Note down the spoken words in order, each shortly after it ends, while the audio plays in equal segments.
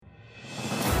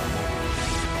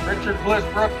Richard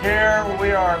Blissbrook here.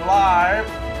 We are live.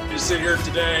 We sit here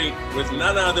today with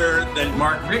none other than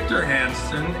Mark Victor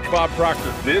Hansen, Bob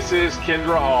Proctor. This is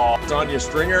Kendra Hall. Sonia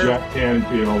Stringer. Jack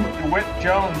Canfield. DeWitt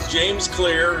Jones. James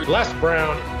Clear. Les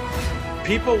Brown.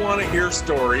 People want to hear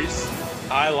stories.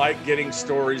 I like getting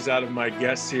stories out of my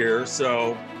guests here,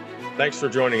 so thanks for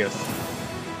joining us.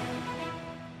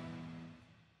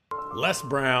 Les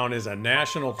Brown is a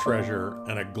national treasure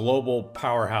and a global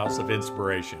powerhouse of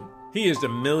inspiration. He is to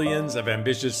millions of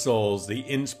ambitious souls the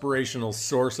inspirational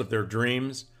source of their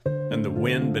dreams and the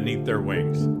wind beneath their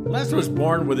wings. Les was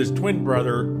born with his twin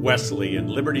brother, Wesley, in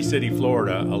Liberty City,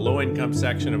 Florida, a low-income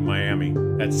section of Miami.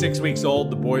 At 6 weeks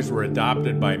old, the boys were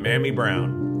adopted by Mammy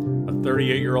Brown, a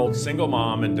 38-year-old single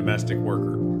mom and domestic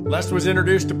worker. Les was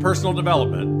introduced to personal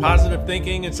development, positive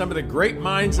thinking, and some of the great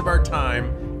minds of our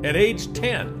time at age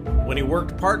 10, when he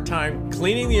worked part-time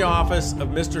cleaning the office of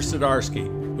Mr.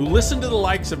 Sidarsky, who listened to the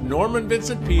likes of Norman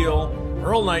Vincent Peale,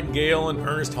 Earl Nightingale, and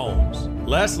Ernest Holmes.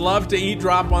 Les loved to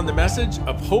eavesdrop on the message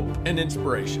of hope and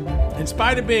inspiration. In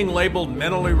spite of being labeled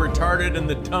mentally retarded and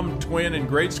the dumb twin in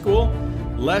grade school,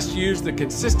 Les used the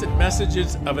consistent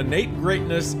messages of innate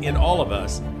greatness in all of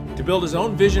us to build his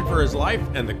own vision for his life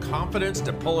and the confidence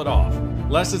to pull it off.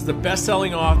 Les is the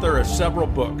best-selling author of several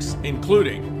books,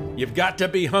 including You've Got to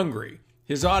Be Hungry,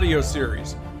 his audio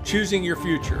series, Choosing Your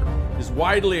Future, is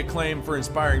widely acclaimed for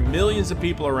inspiring millions of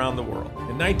people around the world.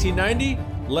 In 1990,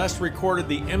 Les recorded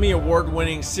the Emmy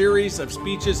Award-winning series of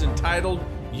speeches entitled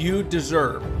You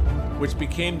Deserve, which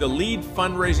became the lead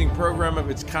fundraising program of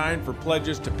its kind for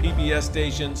pledges to PBS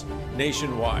stations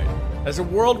nationwide. As a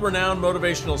world-renowned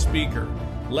motivational speaker,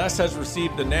 Les has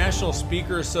received the National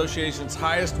Speaker Association's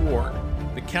highest award,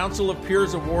 the Council of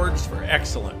Peers Awards for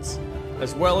Excellence,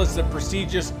 as well as the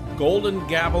prestigious Golden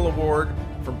Gavel Award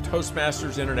from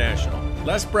Toastmasters International.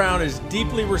 Les Brown is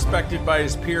deeply respected by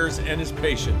his peers and his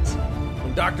patients.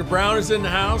 When Dr. Brown is in the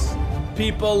house,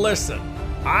 people listen.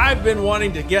 I've been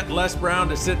wanting to get Les Brown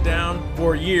to sit down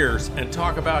for years and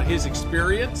talk about his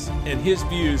experience and his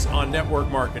views on network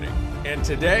marketing. And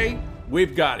today,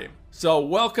 we've got him. So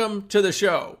welcome to the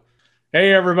show.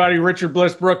 Hey everybody, Richard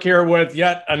Blissbrook here with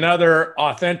yet another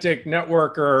Authentic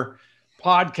Networker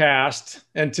podcast.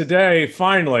 And today,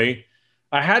 finally,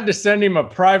 I had to send him a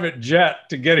private jet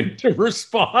to get him to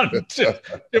respond to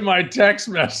my text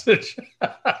message.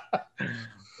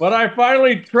 But I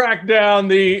finally tracked down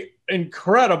the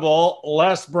incredible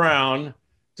Les Brown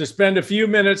to spend a few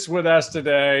minutes with us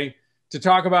today to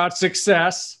talk about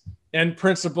success and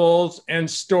principles and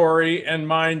story and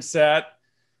mindset.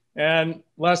 And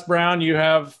Les Brown, you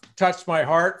have touched my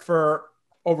heart for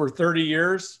over 30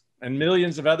 years and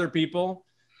millions of other people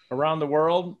around the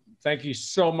world. Thank you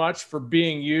so much for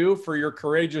being you, for your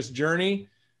courageous journey.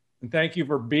 And thank you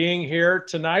for being here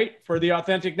tonight for the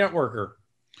Authentic Networker.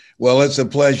 Well, it's a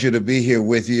pleasure to be here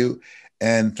with you.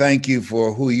 And thank you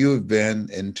for who you've been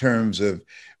in terms of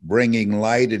bringing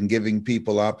light and giving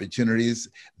people opportunities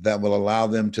that will allow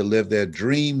them to live their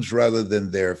dreams rather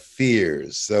than their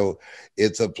fears. So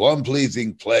it's a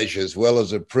plum-pleasing pleasure as well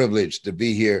as a privilege to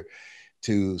be here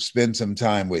to spend some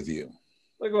time with you.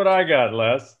 Look what I got,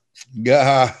 Les.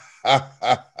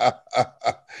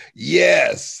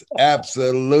 Yes,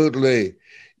 absolutely.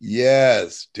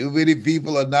 Yes. Too many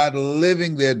people are not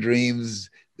living their dreams.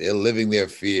 They're living their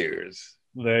fears.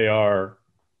 They are.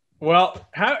 Well,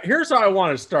 here's how I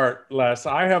want to start, Les.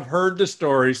 I have heard the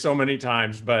story so many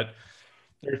times, but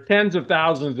there's tens of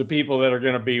thousands of people that are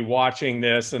going to be watching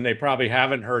this, and they probably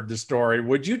haven't heard the story.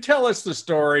 Would you tell us the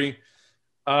story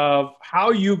of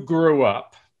how you grew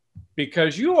up?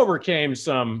 Because you overcame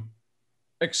some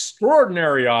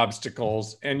extraordinary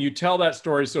obstacles, and you tell that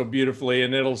story so beautifully,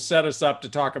 and it'll set us up to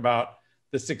talk about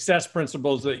the success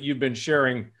principles that you've been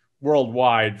sharing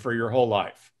worldwide for your whole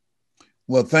life.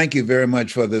 Well, thank you very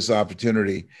much for this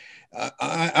opportunity.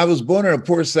 I was born in a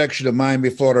poor section of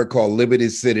Miami, Florida called Liberty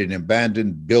City, an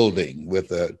abandoned building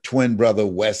with a twin brother,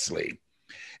 Wesley.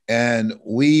 And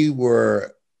we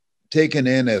were taken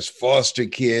in as foster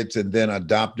kids and then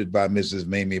adopted by Mrs.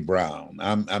 Mamie Brown.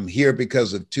 I'm here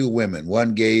because of two women.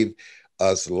 One gave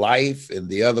us life and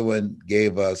the other one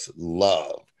gave us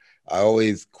love. I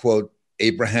always quote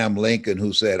Abraham Lincoln,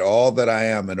 who said, "All that I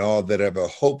am and all that I ever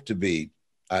hope to be,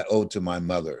 I owe to my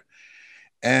mother."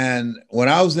 And when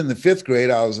I was in the fifth grade,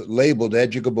 I was labeled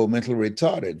educable mentally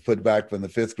retarded, put back from the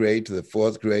fifth grade to the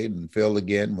fourth grade and failed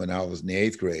again when I was in the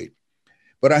eighth grade.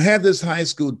 But I had this high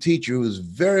school teacher who was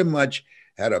very much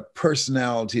had a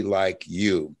personality like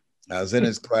you. I was in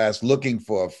his class looking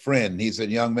for a friend. He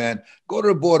said, "Young man, go to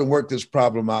the board and work this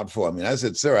problem out for me." And I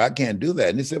said, "Sir, I can't do that."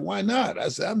 And he said, "Why not?" I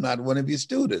said, "I'm not one of your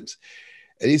students."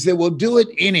 And he said, "Well, do it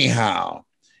anyhow."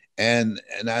 And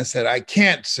I said, I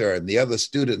can't, sir. And the other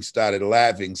students started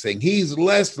laughing, saying, he's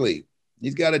Leslie.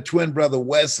 He's got a twin brother,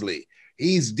 Wesley.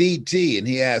 He's DT. And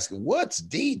he asked, what's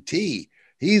DT?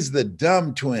 He's the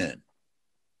dumb twin.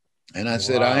 And I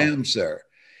said, I am, sir.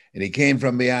 And he came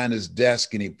from behind his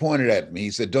desk and he pointed at me.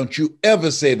 He said, don't you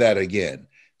ever say that again.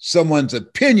 Someone's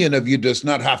opinion of you does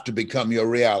not have to become your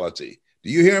reality. Do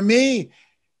you hear me?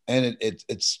 And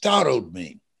it startled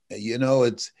me. You know,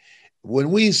 it's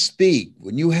when we speak,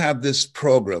 when you have this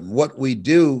program, what we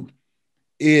do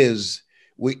is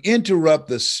we interrupt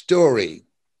the story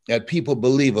that people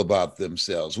believe about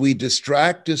themselves. We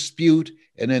distract, dispute,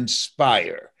 and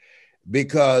inspire.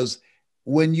 Because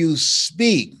when you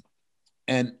speak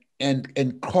and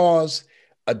cause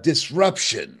a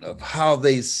disruption of how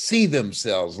they see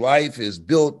themselves, life is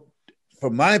built,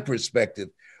 from my perspective,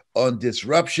 on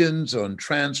disruptions, on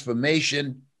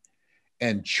transformation,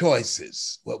 and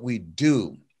choices. What we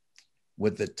do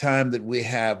with the time that we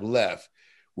have left,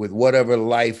 with whatever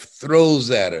life throws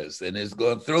at us, and it's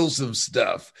going to throw some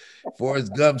stuff.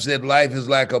 Forrest Gump said, life is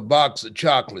like a box of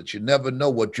chocolates. You never know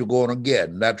what you're going to get.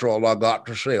 And that's all I got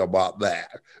to say about that.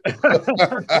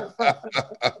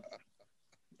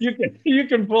 You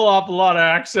can pull off a lot of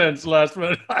accents, Les,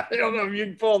 but I don't know if you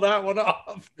can pull that one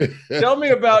off. Tell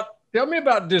me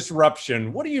about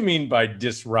disruption. What do you mean by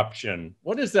disruption?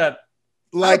 What is that?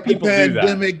 Like the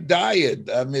pandemic diet.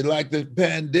 I mean, like the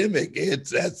pandemic,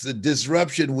 that's a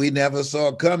disruption we never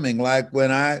saw coming. Like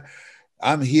when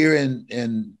I'm here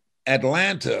in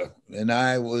Atlanta, and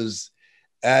I was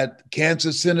at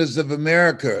Cancer Centers of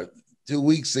America 2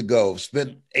 weeks ago,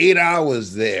 spent 8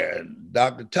 hours there. And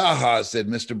Dr. Taha said,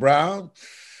 Mr. Brown,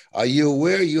 are you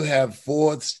aware you have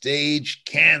 4th stage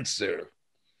cancer?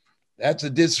 That's a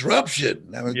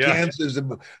disruption. I mean, cancer is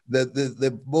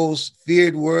the most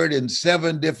feared word in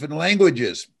 7 different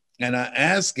languages. And I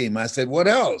asked him, I said, what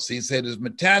else? He said, it's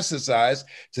metastasized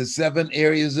to 7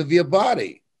 areas of your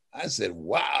body. I said,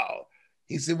 wow.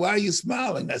 He said, why are you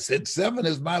smiling? I said, 7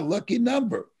 is my lucky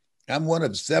number. I'm one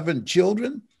of 7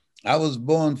 children. I was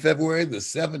born February the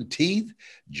 17th.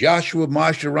 Joshua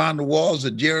marched around the walls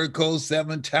of Jericho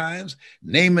 7 times.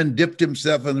 Naaman dipped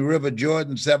himself in the river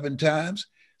Jordan 7 times.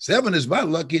 7 is my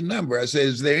lucky number. I said,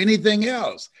 is there anything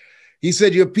else? He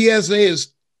said, your PSA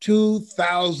is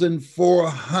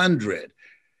 2,400.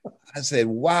 I said,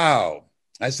 wow.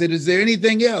 I said, is there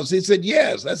anything else? He said,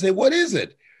 yes. I said, what is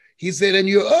it? He said, and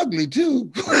you're ugly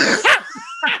too. I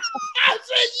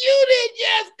said, you didn't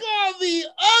just call me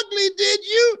ugly, did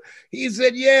you? He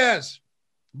said, yes,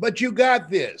 but you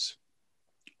got this.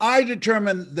 I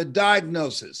determine the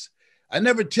diagnosis. I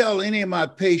never tell any of my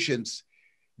patients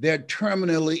they're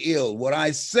terminally ill. What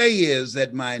I say is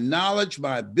that my knowledge,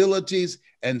 my abilities,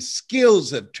 and skills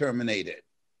have terminated.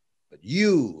 But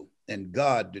you and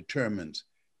God determines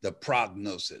the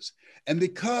prognosis. And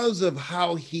because of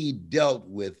how he dealt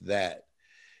with that,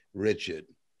 Richard,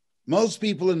 most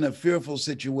people in a fearful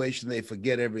situation, they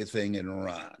forget everything and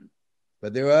run.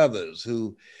 But there are others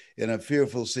who, in a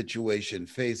fearful situation,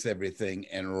 face everything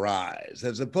and rise.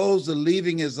 As opposed to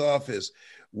leaving his office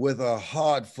with a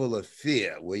heart full of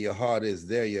fear. Where your heart is,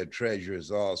 there your treasure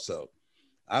is also.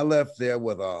 I left there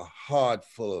with a heart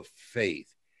full of faith,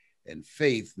 and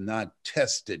faith not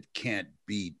tested can't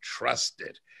be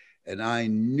trusted. And I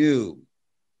knew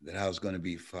that I was going to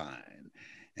be fine.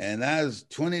 And that was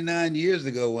 29 years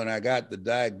ago when I got the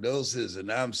diagnosis, and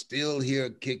I'm still here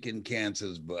kicking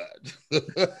cancer's butt.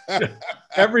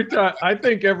 Every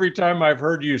time I've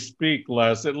heard you speak,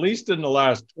 Les, at least in the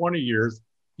last 20 years,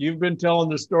 you've been telling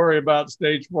the story about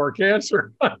stage 4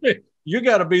 cancer. I mean, you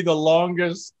got to be the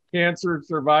longest cancer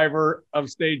survivor of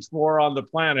stage 4 on the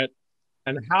planet.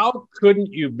 And how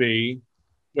couldn't you be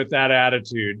with that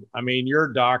attitude? I mean, your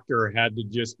doctor had to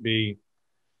just be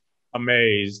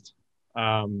amazed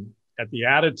at the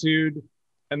attitude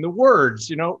and the words.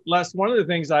 You know, Les, one of the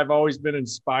things I've always been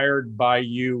inspired by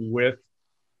you with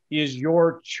is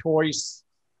your choice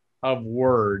of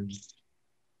words.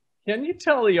 Can you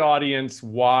tell the audience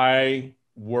why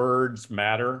words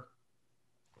matter?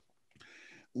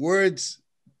 Words,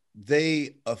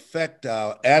 they affect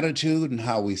our attitude and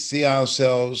how we see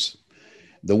ourselves.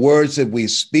 The words that we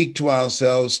speak to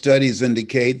ourselves, studies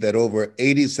indicate that over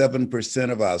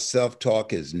 87% of our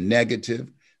self-talk is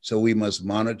negative. So we must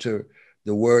monitor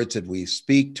the words that we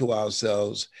speak to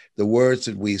ourselves, the words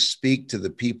that we speak to the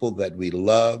people that we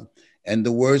love, and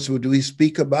the words that we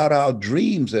speak about our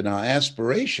dreams and our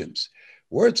aspirations.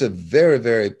 Words are very,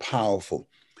 very powerful.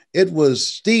 It was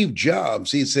Steve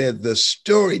Jobs. He said, the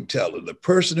storyteller, the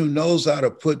person who knows how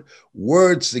to put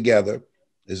words together,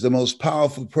 is the most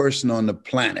powerful person on the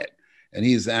planet. And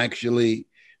he's actually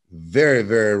very,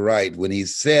 very right when he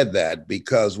said that,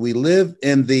 because we live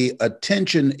in the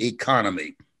attention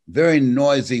economy, very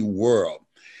noisy world.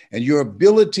 And your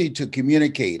ability to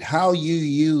communicate, how you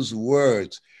use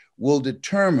words, will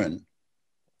determine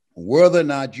whether or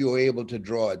not you're able to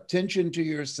draw attention to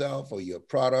yourself or your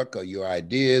product or your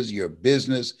ideas, your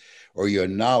business or your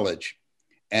knowledge,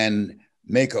 and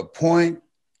make a point,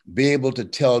 be able to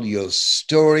tell your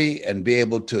story, and be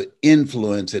able to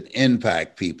influence and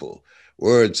impact people.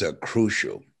 Words are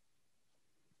crucial.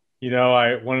 You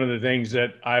know, one of the things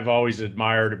that I've always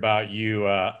admired about you,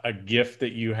 a gift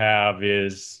that you have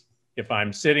is if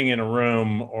I'm sitting in a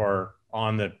room or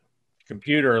on the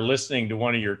computer listening to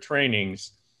one of your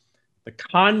trainings, the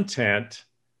content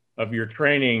of your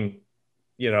training,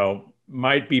 you know,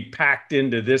 might be packed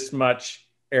into this much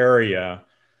area,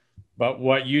 but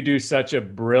what you do such a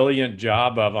brilliant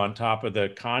job of on top of the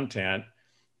content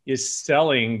is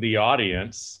selling the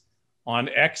audience on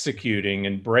executing,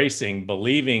 embracing,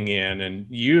 believing in, and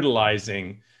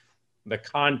utilizing the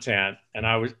content. And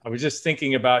I was just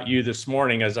thinking about you this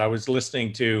morning as I was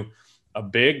listening to a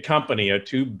big company, a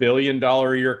 $2 billion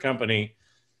a year company,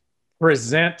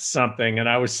 present something. And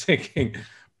I was thinking,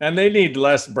 and they need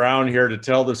Les Brown here to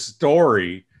tell the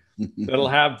story that'll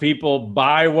have people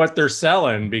buy what they're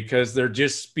selling, because they're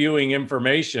just spewing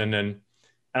information. And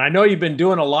I know you've been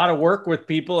doing a lot of work with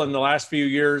people in the last few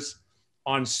years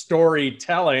on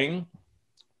storytelling.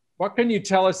 What can you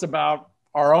tell us about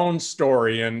our own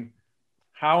story and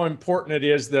how important it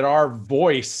is that our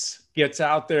voice gets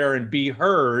out there and be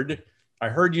heard? I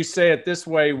heard you say it this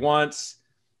way once,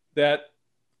 that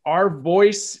our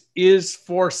voice is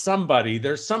for somebody.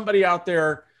 There's somebody out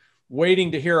there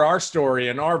waiting to hear our story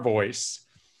and our voice.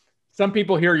 Some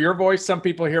people hear your voice, some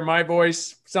people hear my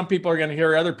voice, some people are going to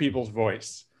hear other people's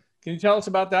voice. Can you tell us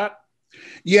about that?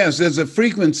 Yes, there's a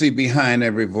frequency behind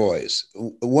every voice.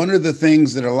 One of the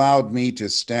things that allowed me to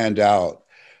stand out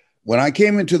when I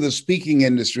came into the speaking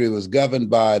industry was governed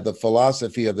by the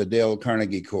philosophy of the Dale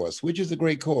Carnegie course, which is a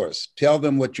great course. Tell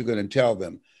them what you're going to tell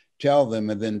them,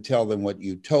 and then tell them what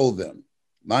you told them.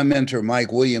 My mentor,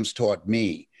 Mike Williams, taught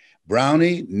me,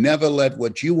 Brownie, never let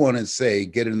what you want to say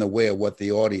get in the way of what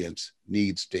the audience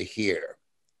needs to hear.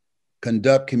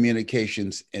 Conduct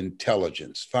communications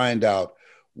intelligence. Find out,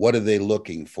 what are they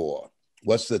looking for?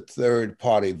 What's the third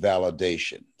party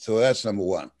validation? So that's number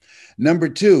one. Number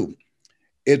two,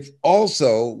 it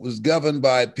also was governed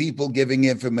by people giving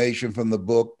information from the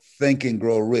book Think and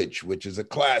Grow Rich, which is a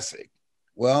classic.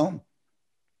 Well,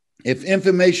 if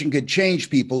information could change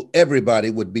people, everybody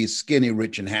would be skinny,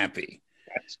 rich, and happy.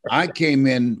 I came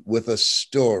in with a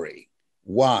story.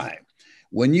 Why?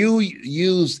 When you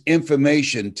use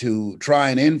information to try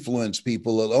and influence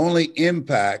people, it'll only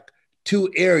impact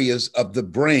 2 areas of the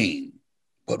brain.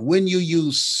 But when you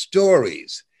use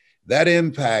stories, that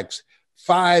impacts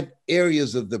 5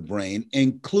 areas of the brain,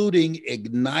 including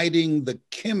igniting the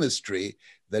chemistry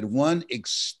that one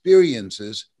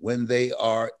experiences when they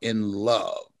are in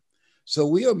love. So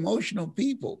we are emotional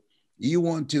people. You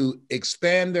want to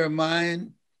expand their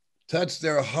mind, touch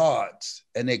their hearts,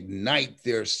 and ignite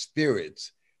their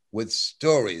spirits with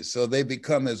stories. So they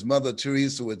become, as Mother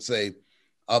Teresa would say,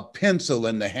 a pencil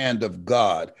in the hand of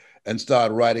God, and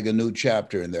start writing a new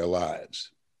chapter in their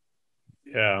lives.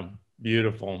 Yeah,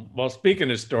 beautiful. Well, speaking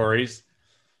of stories,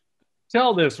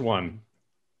 tell this one.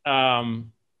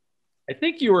 I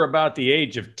think you were about the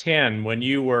age of 10 when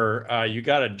you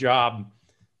got a job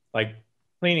like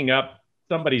cleaning up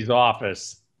somebody's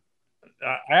office.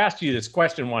 I asked you this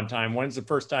question one time. When's the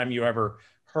first time you ever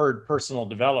heard personal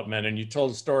development? And you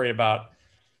told a story about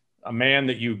a man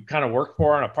that you kind of worked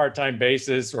for on a part-time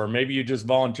basis, or maybe you just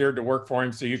volunteered to work for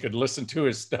him so you could listen to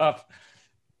his stuff.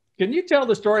 Can you tell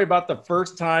the story about the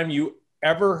first time you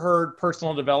ever heard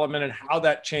personal development and how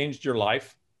that changed your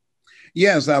life?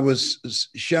 Yes, I was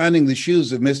shining the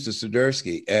shoes of Mr.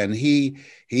 Swiderski, and he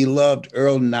loved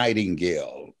Earl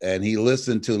Nightingale, and he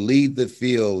listened to Lead the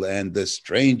Field and The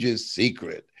Strangest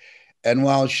Secret. And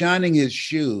while shining his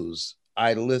shoes,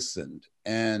 I listened,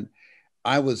 and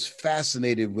I was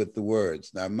fascinated with the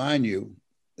words. Now, mind you,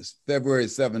 it's February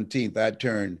 17th, I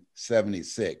turned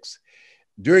 76.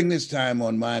 During this time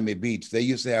on Miami Beach, they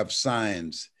used to have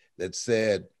signs that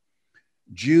said,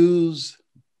 Jews,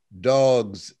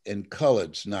 dogs, and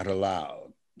coloreds not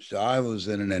allowed. So I was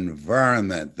in an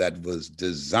environment that was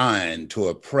designed to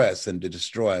oppress and to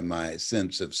destroy my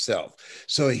sense of self.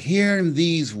 So hearing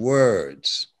these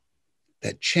words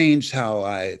that changed how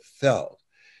I felt,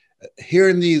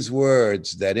 hearing these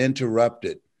words that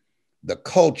interrupted the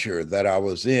culture that I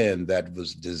was in, that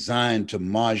was designed to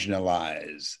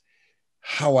marginalize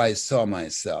how I saw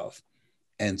myself.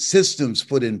 and systems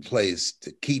put in place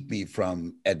to keep me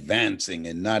from advancing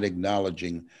and not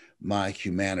acknowledging my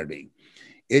humanity.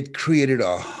 It created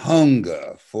a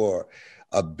hunger for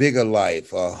a bigger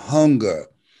life, a hunger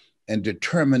and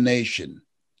determination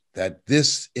that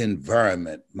this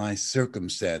environment, my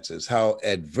circumstances, how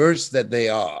adverse that they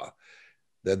are,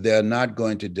 that they're not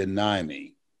going to deny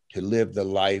me to live the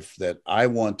life that I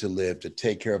want to live, to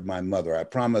take care of my mother. I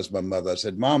promised my mother, I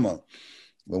said, Mama,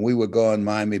 when we would go on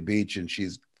Miami Beach and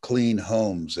she's clean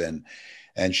homes and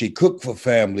she cooked for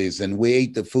families and we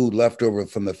ate the food left over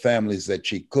from the families that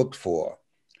she cooked for.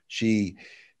 She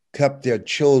kept their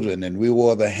children and we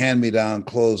wore the hand-me-down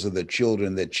clothes of the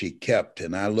children that she kept.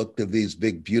 And I looked at these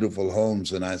big, beautiful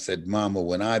homes and I said, Mama,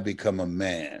 when I become a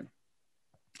man,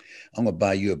 I'm gonna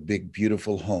buy you a big,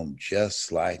 beautiful home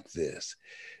just like this.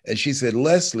 And she said,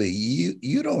 Leslie,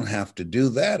 you don't have to do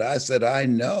that. I said, I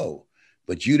know,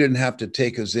 but you didn't have to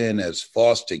take us in as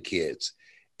foster kids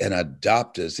and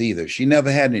adopt us either. She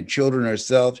never had any children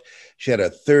herself. She had a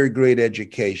third grade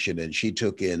education and she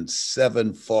took in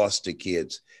 7 foster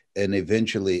kids and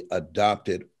eventually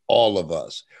adopted all of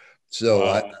us. So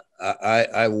Wow.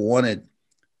 I wanted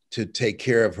to take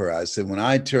care of her. I said, when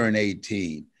I turn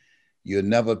 18, you'll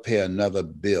never pay another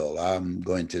bill. I'm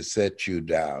going to set you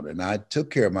down. And I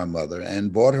took care of my mother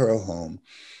and bought her a home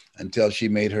until she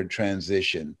made her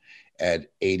transition at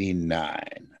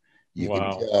 89. You can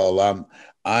Wow. tell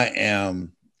I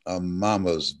am a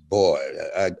mama's boy.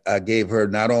 I gave her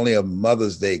not only a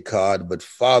Mother's Day card, but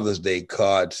Father's Day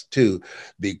cards too,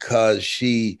 because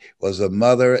she was a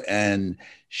mother and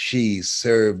she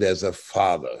served as a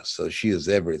father. So she is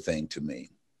everything to me.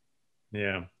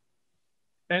 Yeah.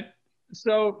 And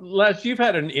so, Les, you've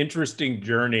had an interesting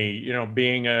journey,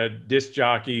 being a disc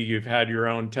jockey. You've had your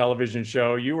own television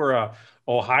show. You were a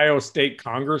Ohio State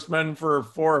congressman for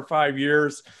 4 or 5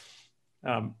 years,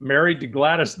 married to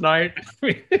Gladys Knight.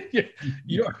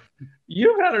 you,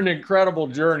 you've had an incredible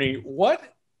journey.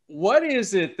 What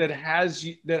is it that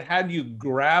had you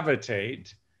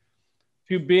gravitate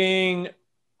to being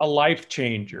a life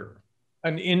changer,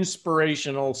 an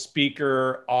inspirational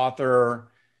speaker, author,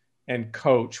 and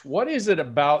coach? What is it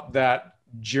about that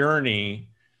journey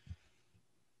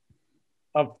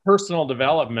of personal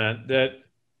development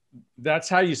that's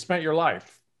how you spent your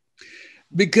life?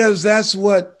 Because that's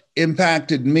what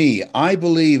impacted me. I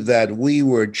believe that we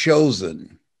were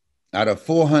chosen out of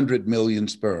 400 million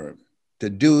sperm to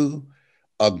do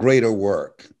a greater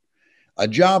work. A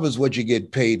job is what you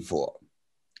get paid for.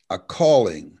 A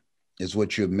calling is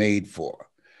what you're made for.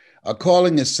 A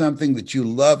calling is something that you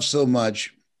love so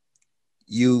much,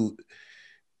 you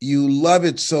love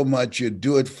it so much, you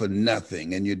do it for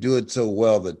nothing, and you do it so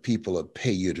well that people will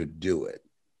pay you to do it.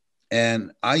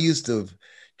 And I used to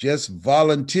just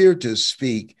volunteer to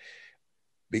speak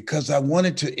because I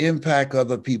wanted to impact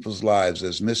other people's lives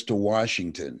as Mr.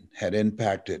 Washington had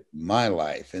impacted my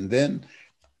life. And then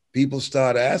people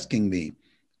start asking me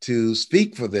to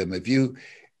speak for them. If you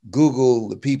Google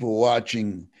the people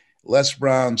watching Les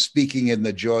Brown speaking in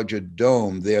the Georgia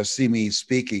Dome, they'll see me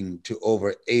speaking to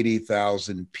over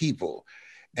 80,000 people.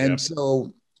 And Yep.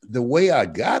 so the way I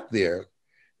got there,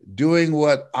 doing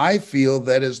what I feel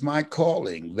that is my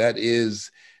calling, that is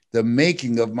the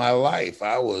making of my life.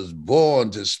 I was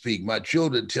born to speak. My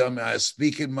children tell me I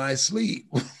speak in my sleep.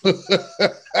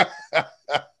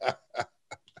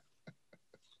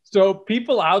 So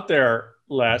people out there,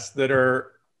 Les, that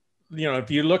are,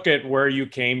 if you look at where you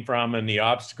came from and the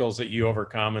obstacles that you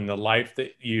overcome and the life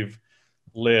that you've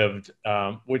lived,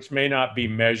 which may not be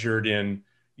measured in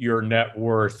your net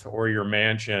worth or your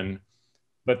mansion,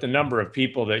 but the number of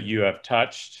people that you have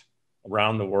touched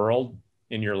around the world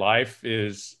in your life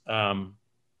is, I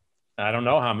don't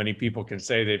know how many people can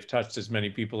say they've touched as many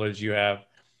people as you have.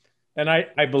 And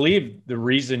I believe the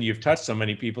reason you've touched so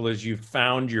many people is you've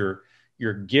found your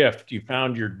gift, you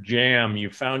found your jam, you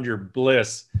found your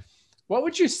bliss. What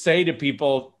would you say to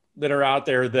people that are out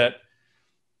there that,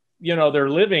 they're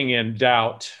living in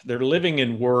doubt, they're living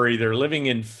in worry, they're living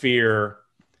in fear,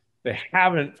 they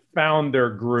haven't found their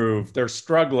groove, they're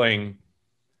struggling?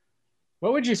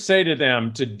 What would you say to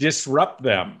them to disrupt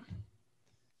them,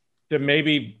 to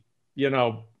maybe,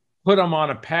 put them on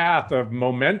a path of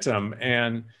momentum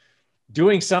and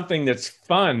doing something that's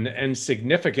fun and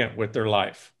significant with their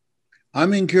life?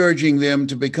 I'm encouraging them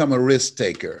to become a risk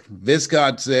taker.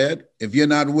 Viscott said, if you're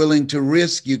not willing to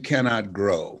risk, you cannot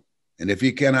grow. And if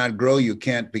you cannot grow, you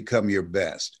can't become your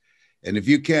best. And if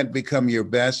you can't become your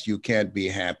best, you can't be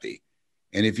happy.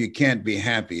 And if you can't be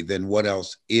happy, then what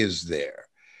else is there?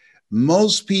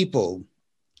 Most people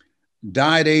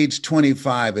die at age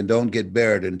 25 and don't get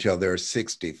buried until they're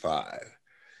 65.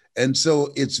 And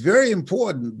so it's very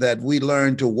important that we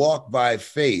learn to walk by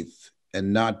faith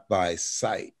and not by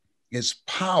sight. It's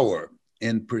power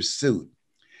in pursuit.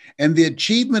 And the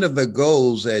achievement of the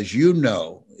goals, as you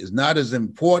know, is not as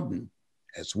important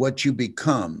as what you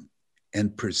become in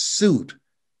pursuit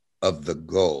of the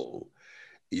goal.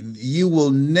 You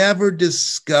will never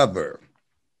discover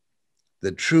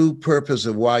the true purpose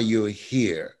of why you're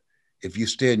here if you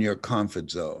stay in your comfort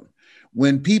zone.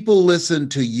 When people listen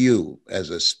to you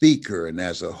as a speaker and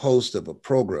as a host of a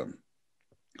program,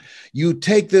 you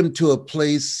take them to a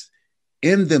place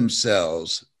in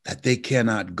themselves that they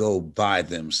cannot go by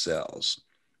themselves.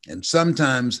 And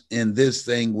sometimes in this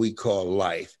thing we call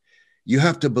life, you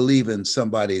have to believe in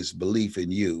somebody's belief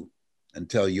in you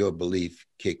until your belief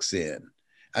kicks in.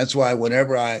 That's why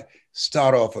whenever I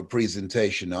start off a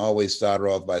presentation, I always start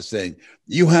off by saying,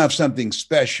 you have something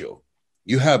special.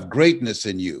 You have greatness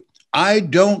in you. I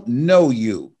don't know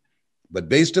you, but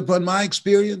based upon my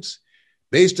experience,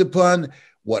 based upon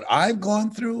what I've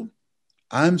gone through,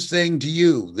 I'm saying to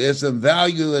you, there's some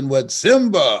value in what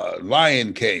Simba,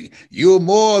 Lion King, you're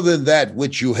more than that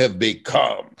which you have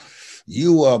become.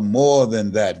 You are more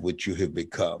than that which you have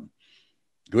become.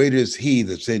 Greater is he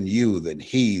that's in you than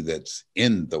he that's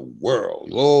in the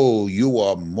world. Oh, you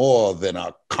are more than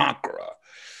a conqueror.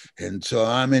 And so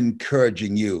I'm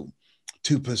encouraging you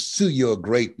to pursue your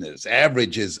greatness.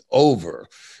 Average is over.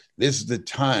 This is the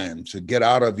time to get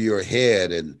out of your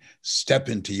head and step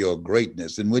into your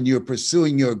greatness. And when you're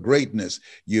pursuing your greatness,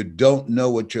 you don't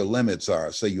know what your limits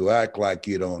are, so you act like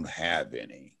you don't have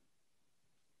any.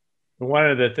 One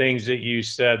of the things that you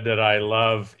said that I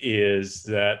love is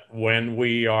that when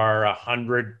we are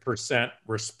 100%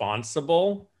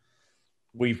 responsible,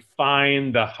 we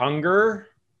find the hunger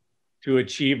to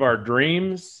achieve our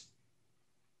dreams.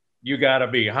 You got to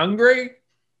be hungry.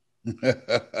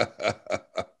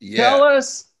 Yeah.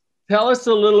 Tell us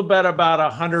a little bit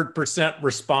about 100%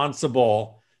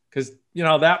 responsible, because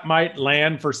that might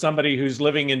land for somebody who's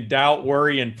living in doubt,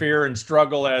 worry, and fear and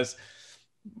struggle as,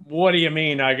 what do you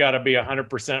mean I got to be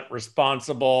 100%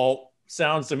 responsible?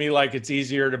 Sounds to me like it's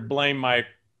easier to blame my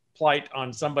plight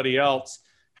on somebody else.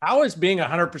 How is being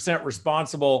 100%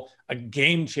 responsible a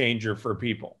game changer for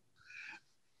people?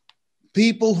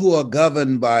 People who are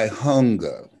governed by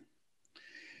hunger,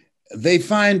 they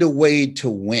find a way to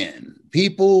win.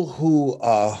 People who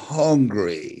are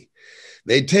hungry,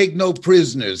 they take no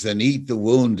prisoners and eat the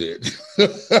wounded.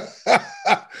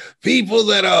 People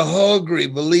that are hungry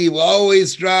believe,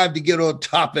 always strive to get on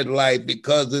top in life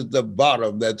because it's the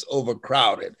bottom that's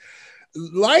overcrowded.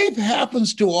 Life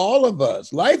happens to all of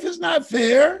us. Life is not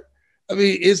fair. I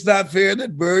mean, it's not fair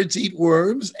that birds eat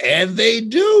worms, and they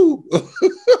do.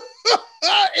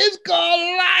 It's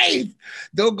called life.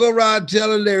 Don't go around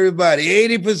telling everybody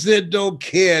 80% don't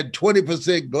care,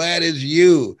 20% glad it's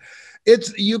you.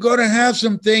 You're going to have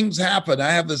some things happen.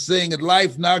 I have a saying that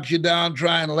life knocks you down,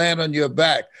 try and land on your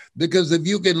back. Because if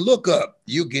you can look up,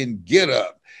 you can get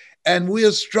up. And we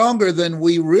are stronger than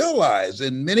we realize.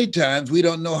 And many times we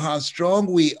don't know how strong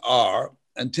we are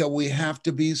until we have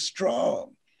to be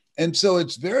strong. And so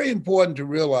it's very important to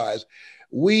realize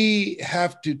we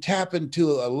have to tap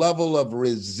into a level of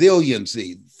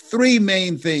resiliency. Three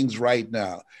main things right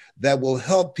now that will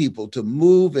help people to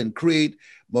move and create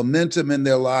momentum in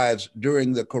their lives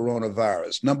during the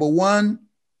coronavirus. Number one,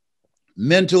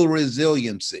 mental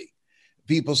resiliency.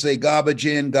 People say garbage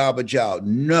in, garbage out.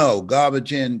 No,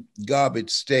 garbage in, garbage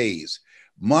stays.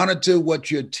 Monitor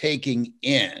what you're taking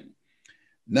in.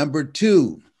 Number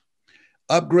two,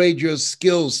 upgrade your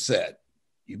skill set.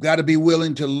 You've got to be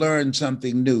willing to learn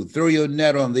something new. Throw your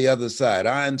net on the other side.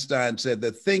 Einstein said,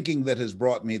 the thinking that has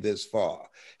brought me this far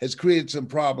has created some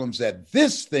problems that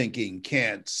this thinking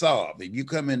can't solve. If you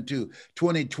come into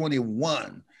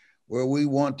 2021, where we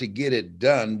want to get it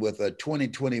done with a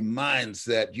 2020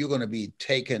 mindset, you're going to be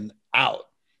taken out.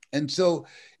 And so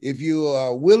if you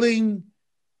are willing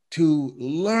to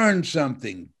learn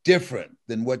something different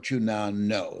than what you now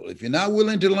know, if you're not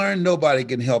willing to learn, nobody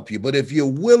can help you. But if you're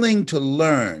willing to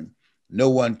learn, no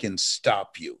one can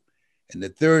stop you. And the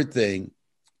third thing,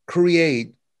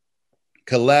 create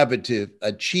collaborative,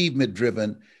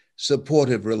 achievement-driven,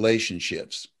 supportive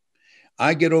relationships.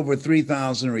 I get over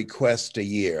 3,000 requests a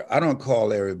year. I don't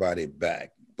call everybody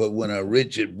back, but when a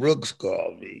Richard Brooks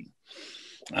called me,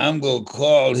 I'm going to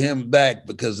call him back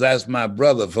because that's my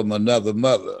brother from another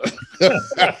mother.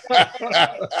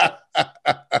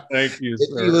 Thank you,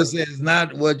 sir. People say it's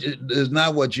not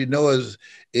what you know,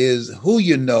 is who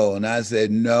you know. And I said,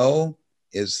 no,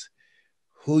 it's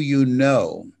who you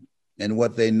know and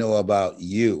what they know about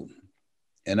you.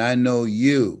 And I know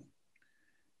you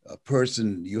a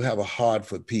person, you have a heart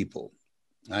for people.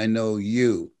 I know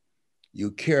you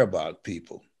care about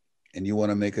people and you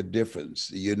want to make a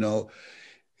difference. You know,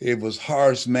 it was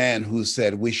Horace Mann who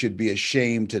said we should be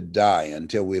ashamed to die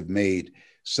until we've made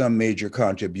some major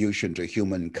contribution to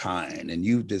humankind. And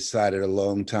you decided a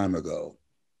long time ago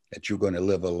that you're going to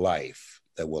live a life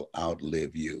that will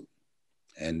outlive you.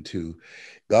 And to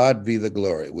God be the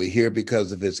glory. We're here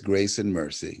because of his grace and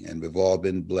mercy, and we've all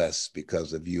been blessed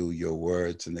because of you, your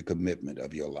words, and the commitment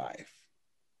of your life.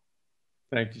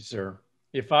 Thank you, sir.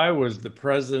 If I was the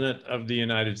president of the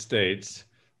United States,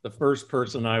 the first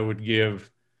person I would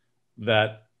give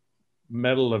that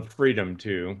Medal of Freedom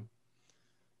to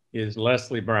is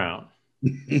Leslie Brown.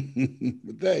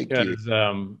 Thank you.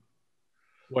 Because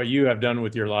what you have done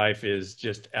with your life is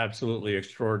just absolutely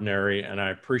extraordinary. And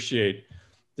I appreciate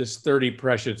this 30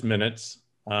 precious minutes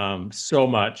so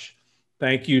much.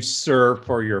 Thank you, sir,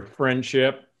 for your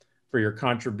friendship, for your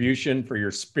contribution, for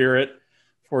your spirit,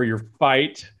 for your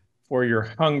fight, for your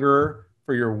hunger,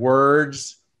 for your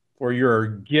words, for your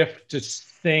gift to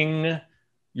sing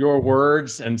your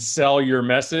words and sell your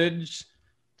message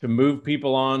to move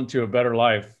people on to a better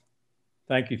life.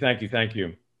 Thank you, thank you, thank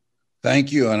you.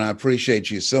 Thank you, and I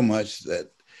appreciate you so much.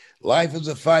 That life is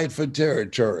a fight for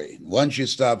territory. Once you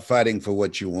stop fighting for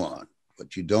what you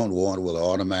don't want will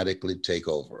automatically take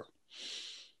over.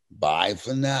 Bye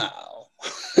for now.